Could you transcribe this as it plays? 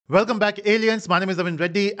Welcome back, aliens. My name is Avin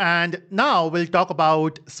Reddy, and now we'll talk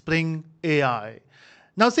about Spring AI.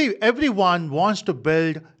 Now, see, everyone wants to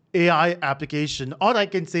build AI application, or I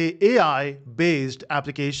can say AI-based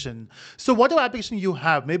application. So whatever application you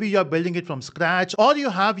have, maybe you're building it from scratch, or you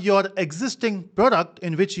have your existing product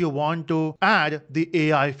in which you want to add the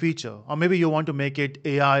AI feature, or maybe you want to make it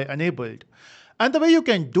AI-enabled. And the way you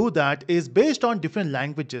can do that is based on different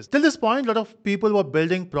languages. Till this point, a lot of people were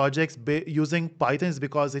building projects using Python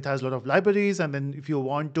because it has a lot of libraries. And then if you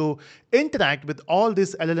want to interact with all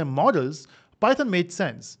these LLM models, Python made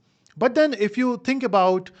sense. But then if you think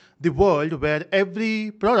about the world where every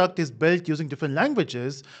product is built using different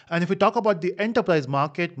languages, and if we talk about the enterprise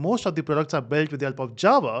market, most of the products are built with the help of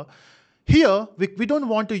Java. Here, we don't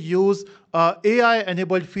want to use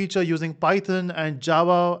AI-enabled feature using Python and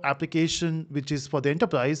Java application, which is for the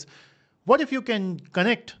enterprise. What if you can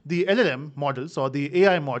connect the LLM models or the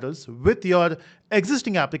AI models with your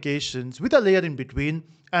existing applications with a layer in between,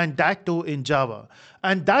 and that too in Java?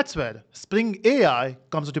 And that's where Spring AI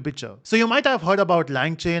comes into picture. So you might have heard about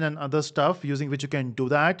LangChain and other stuff using which you can do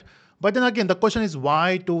that. But then again, the question is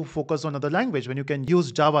why to focus on another language when you can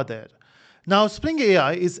use Java there? Now, Spring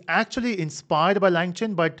AI is actually inspired by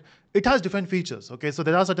LangChain, but it has different features. Okay, so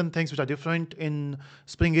there are certain things which are different in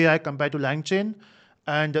Spring AI compared to LangChain,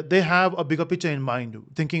 and they have a bigger picture in mind,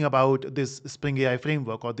 thinking about this Spring AI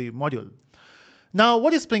framework or the module. Now,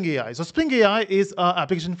 what is Spring AI? So Spring AI is an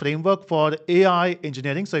application framework for AI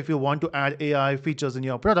engineering. So if you want to add AI features in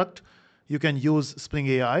your product, you can use Spring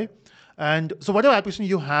AI. And so whatever application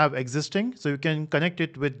you have existing, so you can connect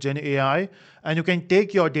it with Gen AI, and you can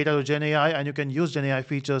take your data to Gen AI, and you can use Gen AI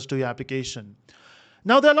features to your application.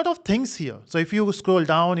 Now, there are a lot of things here. So if you scroll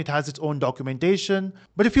down, it has its own documentation.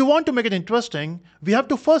 But if you want to make it interesting, we have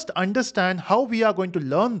to first understand how we are going to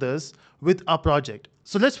learn this with our project.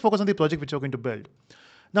 So let's focus on the project which we're going to build.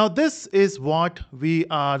 Now, this is what we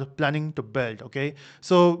are planning to build, okay?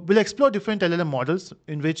 So we'll explore different LLM models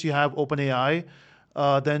in which you have OpenAI,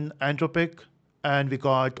 then Anthropic, and we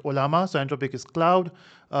got Ollama. So Anthropic is cloud.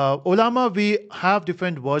 Ollama, we have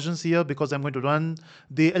different versions here because I'm going to run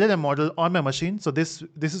the LLM model on my machine. So this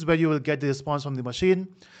is where you will get the response from the machine.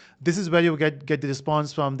 This is where you get the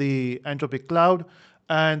response from the Anthropic cloud.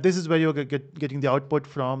 And this is where you're getting the output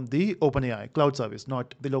from the OpenAI cloud service,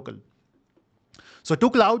 not the local. So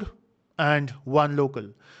 2 cloud and 1 local.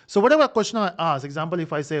 So whatever question I ask, example,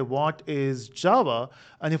 if I say what is Java,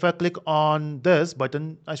 and if I click on this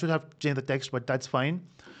button, I should have changed the text, but that's fine.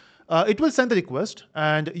 It will send the request,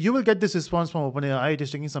 and you will get this response from OpenAI. It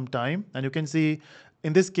is taking some time, and you can see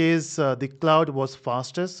in this case, the cloud was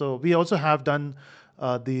fastest. So we also have done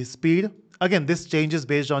the speed. Again, this changes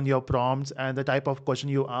based on your prompts and the type of question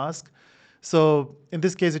you ask. So in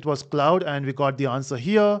this case, it was cloud, and we got the answer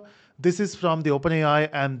here. This is from the OpenAI,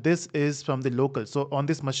 and this is from the local. So on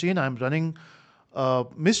this machine, I'm running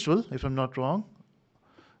Mistral, if I'm not wrong.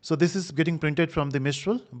 So this is getting printed from the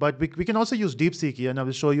Mistral, but we can also use DeepSeek here, and I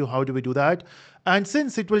will show you how do we do that. And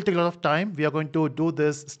since it will take a lot of time, we are going to do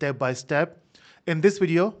this step by step. In this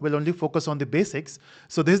video, we'll only focus on the basics.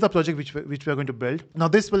 So this is the project which we are going to build. Now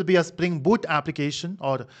this will be a Spring Boot application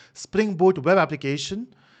or Spring Boot web application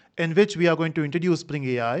in which we are going to introduce Spring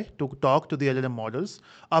AI to talk to the LLM models.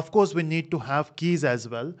 Of course, we need to have keys as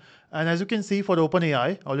well. And as you can see for OpenAI,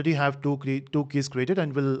 I already have two keys created,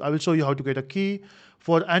 and I will show you how to create a key.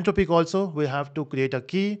 For Anthropic also, we have to create a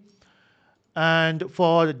key. And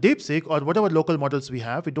for DeepSeek or whatever local models we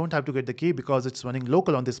have, we don't have to get the key because it's running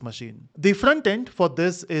local on this machine. The front end for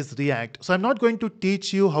this is React. So I'm not going to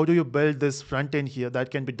teach you how do you build this front end here.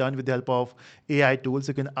 That can be done with the help of AI tools.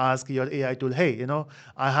 You can ask your AI tool, hey,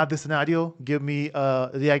 I have this scenario, give me a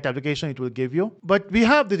React application, it will give you. But we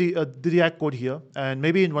have the React code here, and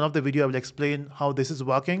maybe in one of the videos I will explain how this is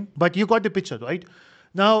working. But you got the picture, right?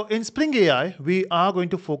 Now, in Spring AI, we are going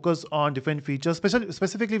to focus on different features.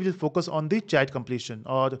 Specifically, we will focus on the chat completion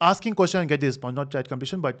or asking question and get the response, not chat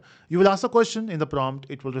completion, but you will ask a question in the prompt,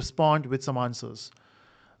 it will respond with some answers.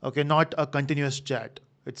 Okay, not a continuous chat.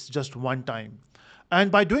 It's just one time.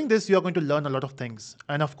 And by doing this, you are going to learn a lot of things.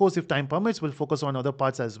 And of course, if time permits, we'll focus on other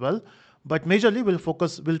parts as well. But majorly,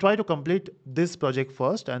 we'll try to complete this project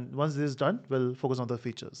first. And once this is done, we'll focus on the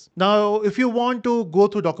features. Now, if you want to go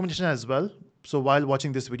through documentation as well, so while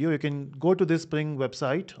watching this video, you can go to this Spring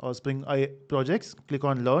website or Spring AI projects, click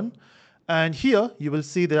on Learn. And here you will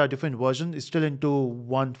see there are different versions. It's still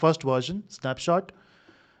into first version, snapshot.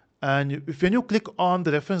 And when you click on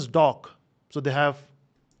the reference doc, so they have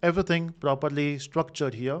everything properly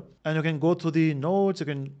structured here. And you can go through the notes, you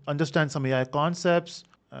can understand some AI concepts.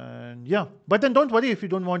 And yeah, but then don't worry if you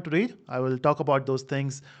don't want to read. I will talk about those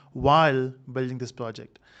things while building this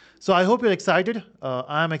project. So I hope you're excited.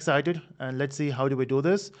 I'm excited, and let's see how do we do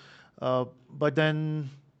this. But then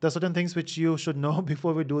there are certain things which you should know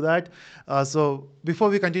before we do that. So before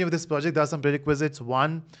we continue with this project, there are some prerequisites.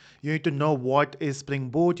 One, you need to know what is Spring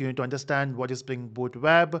Boot. You need to understand what is Spring Boot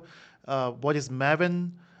Web, what is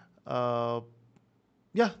Maven.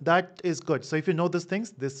 Yeah, that is good. So if you know these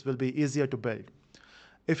things, this will be easier to build.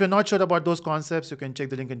 If you're not sure about those concepts, you can check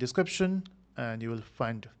the link in description and you will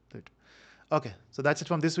find it. Okay, so that's it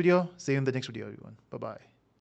from this video. See you in the next video, everyone. Bye-bye.